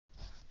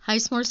Hi,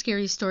 S'more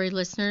Scary Story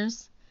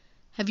listeners.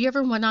 Have you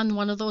ever went on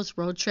one of those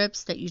road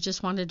trips that you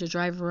just wanted to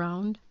drive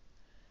around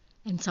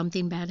and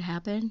something bad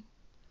happened?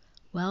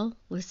 Well,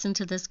 listen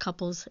to this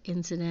couple's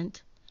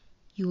incident.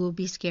 You will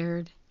be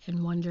scared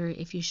and wonder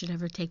if you should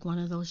ever take one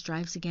of those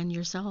drives again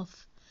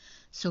yourself.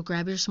 So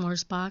grab your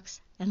s'mores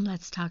box and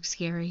let's talk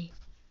scary.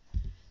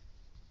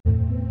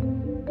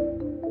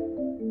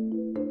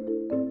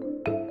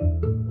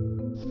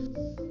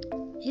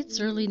 It's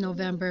early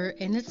November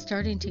and it's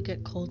starting to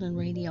get cold and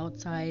rainy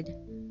outside.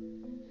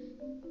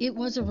 It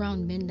was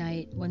around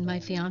midnight when my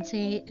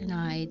fiance and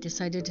I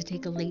decided to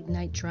take a late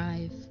night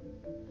drive.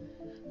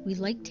 We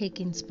like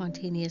taking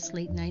spontaneous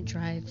late night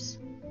drives.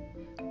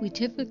 We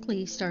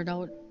typically start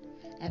out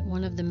at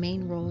one of the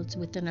main roads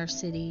within our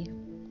city,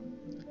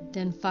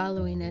 then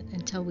following it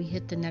until we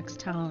hit the next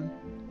town.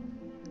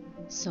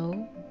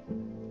 So,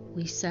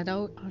 we set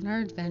out on our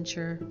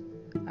adventure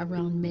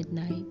around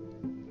midnight.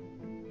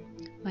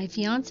 My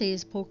fiance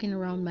is poking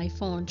around my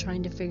phone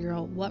trying to figure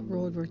out what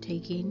road we're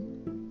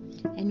taking,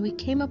 and we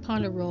came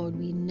upon a road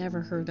we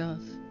never heard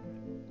of.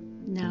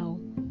 Now,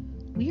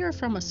 we are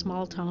from a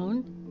small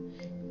town.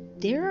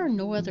 There are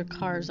no other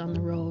cars on the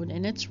road,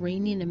 and it's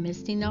raining and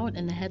misting out,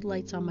 and the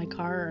headlights on my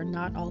car are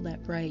not all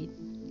that bright.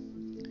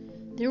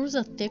 There was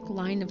a thick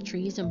line of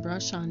trees and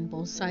brush on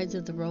both sides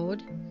of the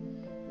road,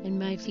 and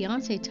my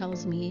fiance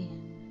tells me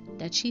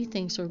that she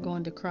thinks we're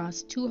going to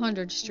cross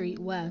 200 Street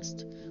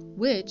West,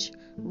 which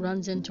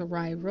runs into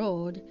Rye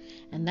Road,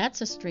 and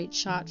that's a straight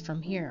shot from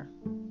here.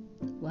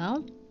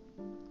 Well,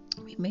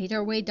 we made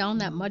our way down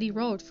that muddy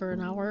road for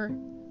an hour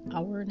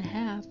and a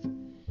half,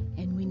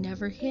 and we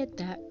never hit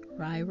that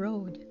Rye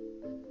Road.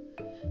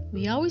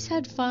 We always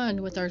had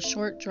fun with our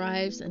short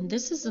drives, and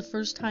this is the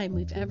first time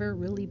we've ever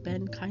really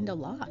been kind of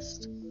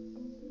lost.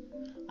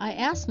 I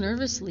asked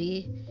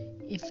nervously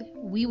if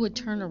we would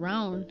turn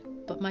around,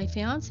 but my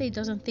fiance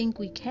doesn't think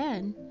we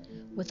can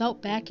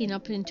without backing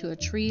up into a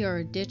tree or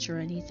a ditch or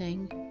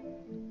anything.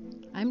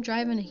 I'm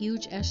driving a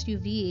huge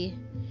SUV,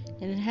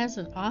 and it has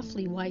an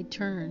awfully wide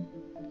turn.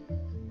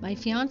 My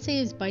fiance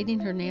is biting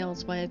her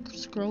nails while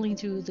scrolling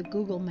through the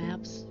Google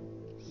Maps.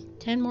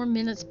 10 more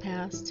minutes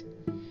passed,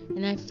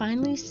 and I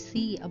finally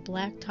see a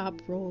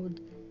blacktop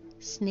road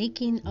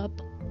snaking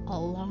up a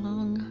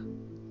long,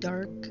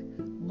 dark,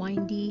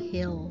 windy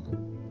hill,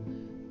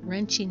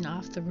 wrenching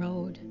off the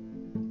road.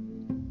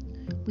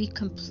 We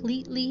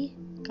completely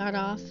got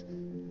off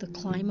the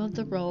climb of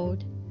the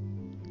road,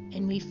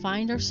 and we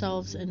find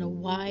ourselves in a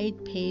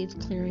wide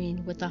paved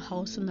clearing with a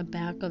house in the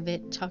back of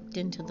it tucked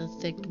into the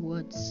thick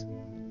woods.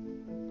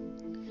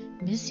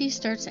 Missy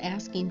starts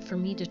asking for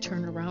me to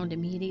turn around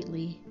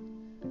immediately.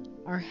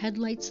 Our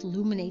headlights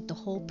illuminate the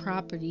whole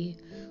property,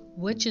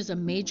 which is a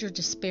major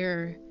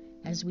despair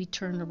as we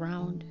turn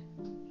around.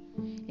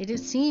 It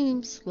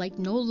seems like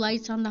no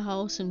lights on the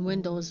house and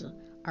windows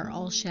are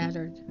all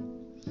shattered.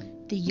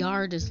 The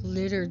yard is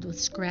littered with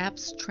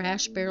scraps,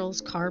 trash barrels,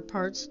 car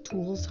parts,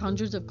 tools,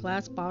 hundreds of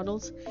glass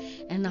bottles,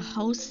 and the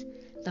house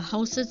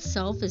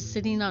itself is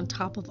sitting on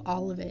top of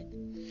all of it.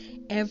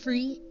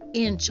 Every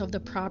inch of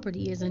the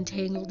property is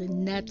entangled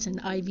in nets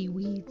and ivy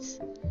weeds.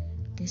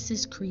 This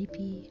is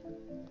creepy.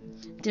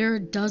 There are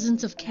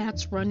dozens of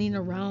cats running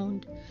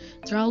around.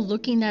 They're all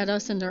looking at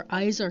us and their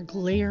eyes are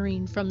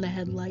glaring from the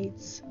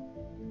headlights.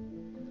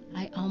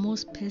 I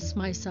almost pissed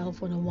myself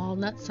when a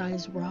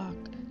walnut-sized rock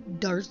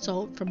darts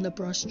out from the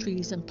brush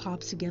trees and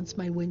pops against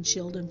my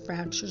windshield and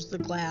fractures the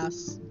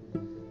glass.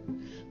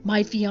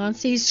 My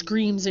fiancé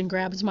screams and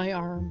grabs my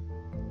arm.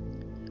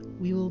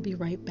 We will be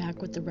right back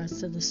with the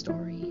rest of the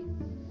story.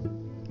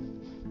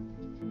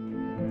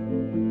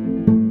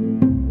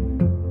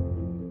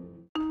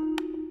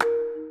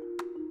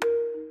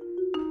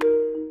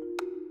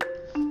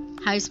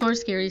 Hi, S'more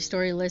Scary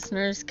Story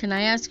listeners. Can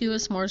I ask you a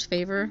s'mores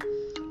favor?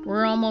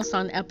 We're almost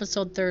on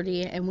episode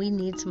 30 and we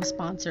need some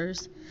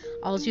sponsors.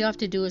 All you have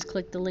to do is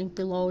click the link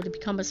below to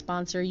become a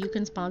sponsor. You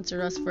can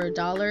sponsor us for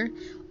 $1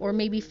 or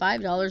maybe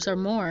 $5 or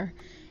more.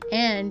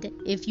 And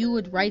if you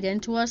would write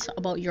into us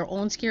about your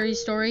own scary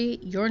story,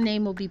 your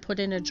name will be put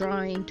in a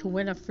drawing to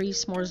win a free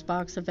s'mores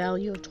box of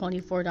value of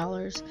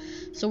 $24.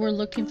 So we're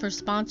looking for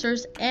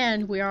sponsors,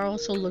 and we are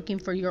also looking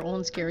for your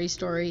own scary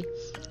story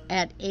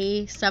at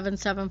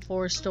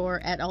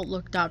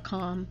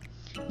a774store@outlook.com.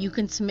 You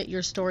can submit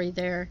your story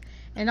there.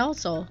 And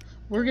also,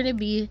 we're going to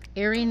be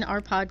airing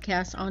our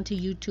podcast onto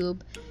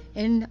YouTube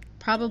in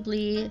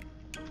probably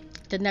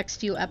the next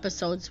few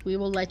episodes. We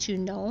will let you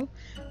know,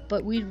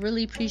 but we'd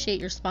really appreciate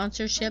your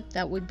sponsorship.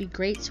 That would be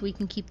great so we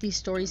can keep these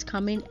stories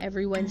coming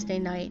every Wednesday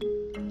night.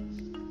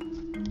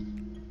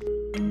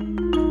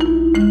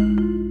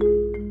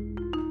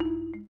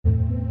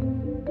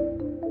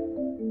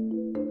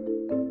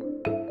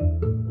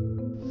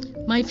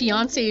 My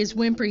fiance is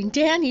whimpering,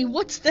 "Danny,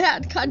 what's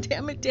that? God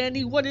damn it,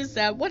 Danny, what is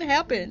that? What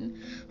happened?"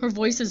 Her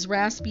voice is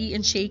raspy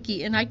and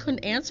shaky, and I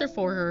couldn't answer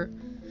for her.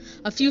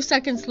 A few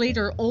seconds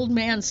later, old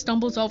man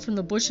stumbles out from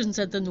the bushes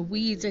and the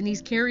weeds, and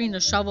he's carrying a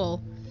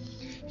shovel.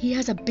 He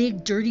has a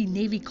big, dirty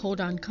navy coat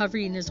on,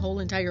 covering his whole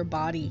entire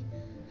body.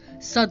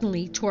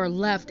 Suddenly, to our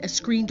left, a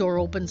screen door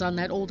opens on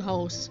that old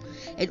house.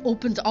 It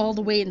opens all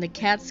the way and the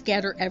cats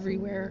scatter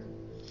everywhere.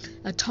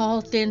 A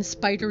tall, thin,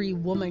 spidery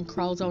woman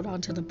crawls out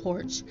onto the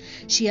porch.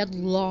 She had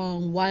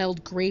long,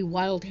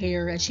 wild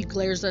hair as she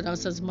glares at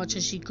us as much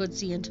as she could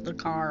see into the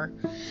car.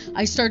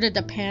 I started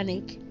to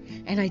panic,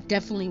 and I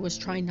definitely was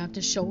trying not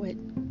to show it.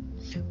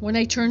 When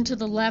I turned to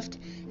the left,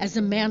 as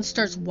the man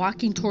starts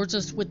walking towards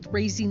us with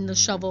raising the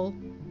shovel,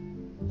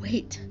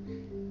 wait,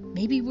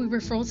 maybe we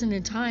were frozen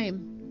in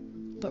time.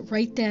 But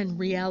right then,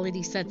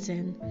 reality sets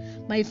in.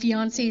 My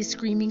fiancé is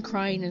screaming,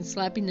 crying, and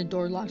slapping the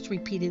door locks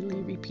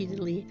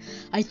repeatedly.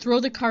 I throw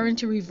the car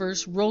into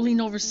reverse,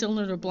 rolling over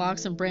cylinder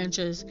blocks and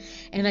branches,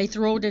 and I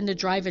throw it into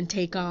drive and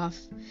take off.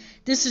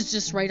 This is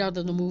just right out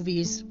of the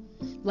movies.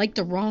 Like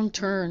the wrong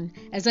turn.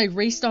 As I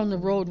race down the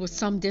road with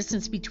some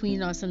distance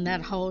between us and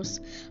that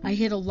house, I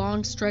hit a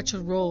long stretch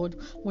of road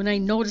when I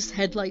notice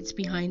headlights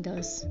behind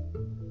us.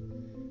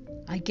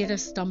 I get a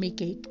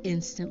stomachache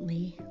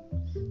instantly.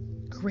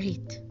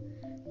 Great.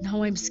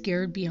 Now I'm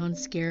scared beyond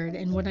scared,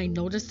 and when I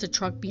noticed the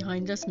truck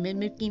behind us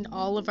mimicking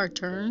all of our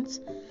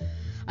turns,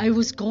 I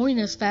was going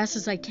as fast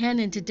as I can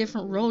into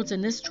different roads,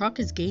 and this truck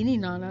is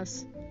gaining on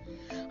us.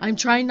 I'm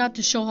trying not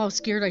to show how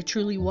scared I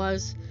truly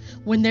was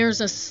when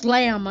there's a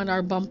slam on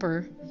our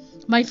bumper.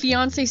 My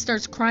fiancé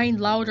starts crying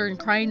louder and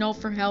crying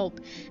out for help,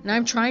 and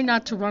I'm trying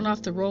not to run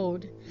off the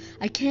road.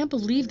 I can't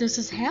believe this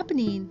is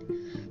happening.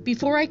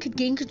 Before I could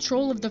gain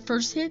control of the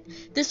first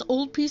hit, this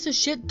old piece of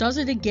shit does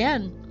it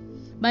again.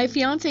 My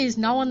fiancé is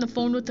now on the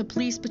phone with the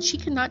police, but she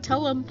cannot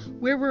tell him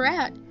where we're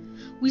at.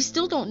 We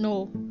still don't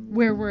know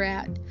where we're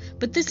at.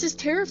 But this is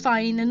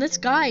terrifying, and this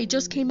guy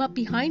just came up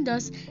behind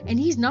us, and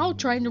he's now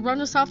trying to run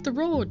us off the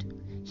road.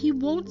 He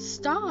won't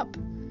stop.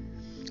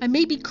 I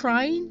may be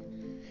crying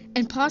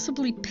and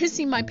possibly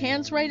pissing my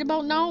pants right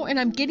about now, and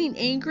I'm getting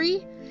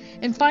angry.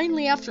 And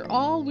finally, after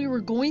all we were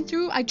going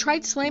through, I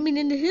tried slamming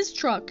into his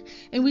truck,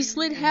 and we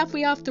slid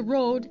halfway off the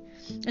road.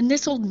 And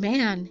this old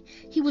man,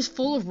 he was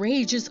full of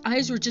rage. His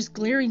eyes were just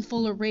glaring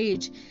full of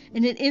rage.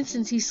 In an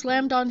instant, he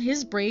slammed on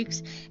his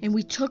brakes, and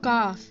we took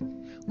off.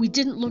 We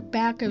didn't look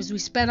back as we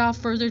sped off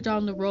further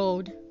down the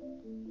road.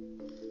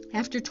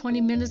 After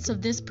 20 minutes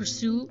of this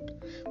pursuit,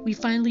 we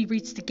finally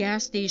reached the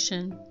gas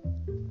station.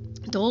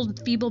 The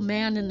old feeble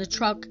man in the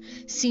truck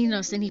seen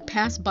us, and he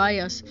passed by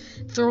us,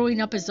 throwing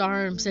up his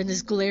arms and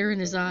his glare in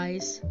his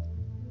eyes.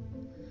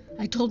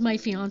 I told my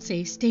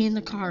fiancé, stay in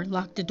the car and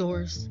lock the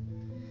doors.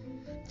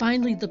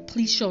 Finally, the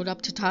police showed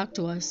up to talk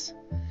to us.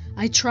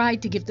 I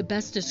tried to give the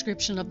best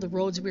description of the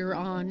roads we were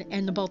on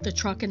and about the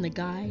truck and the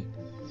guy.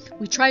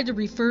 We tried to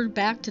refer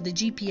back to the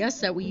GPS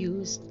that we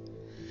used.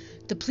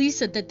 The police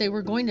said that they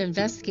were going to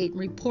investigate and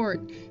report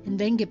and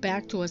then get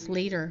back to us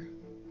later.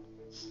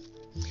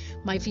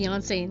 My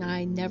fiancé and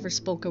I never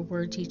spoke a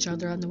word to each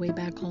other on the way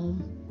back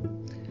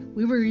home.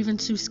 We were even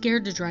too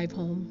scared to drive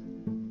home.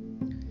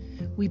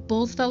 We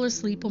both fell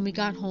asleep when we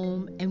got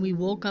home, and we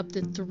woke up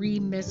to 3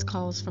 missed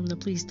calls from the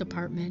police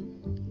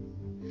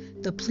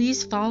department. The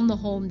police found the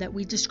home that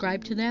we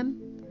described to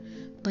them,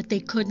 but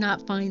they could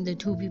not find the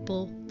 2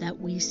 people that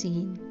we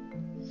seen.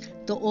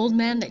 The old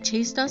man that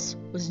chased us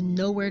was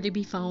nowhere to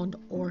be found,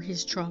 or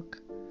his truck.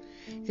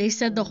 They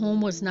said the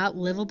home was not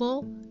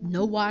livable,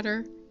 no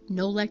water,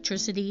 no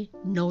electricity,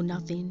 no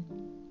nothing.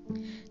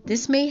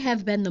 This may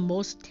have been the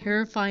most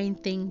terrifying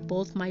thing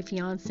both my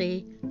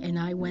fiancé and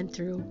I went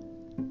through.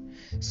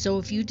 So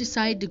if you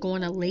decide to go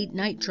on a late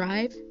night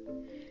drive,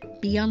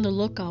 be on the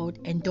lookout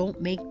and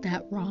don't make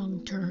that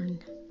wrong turn.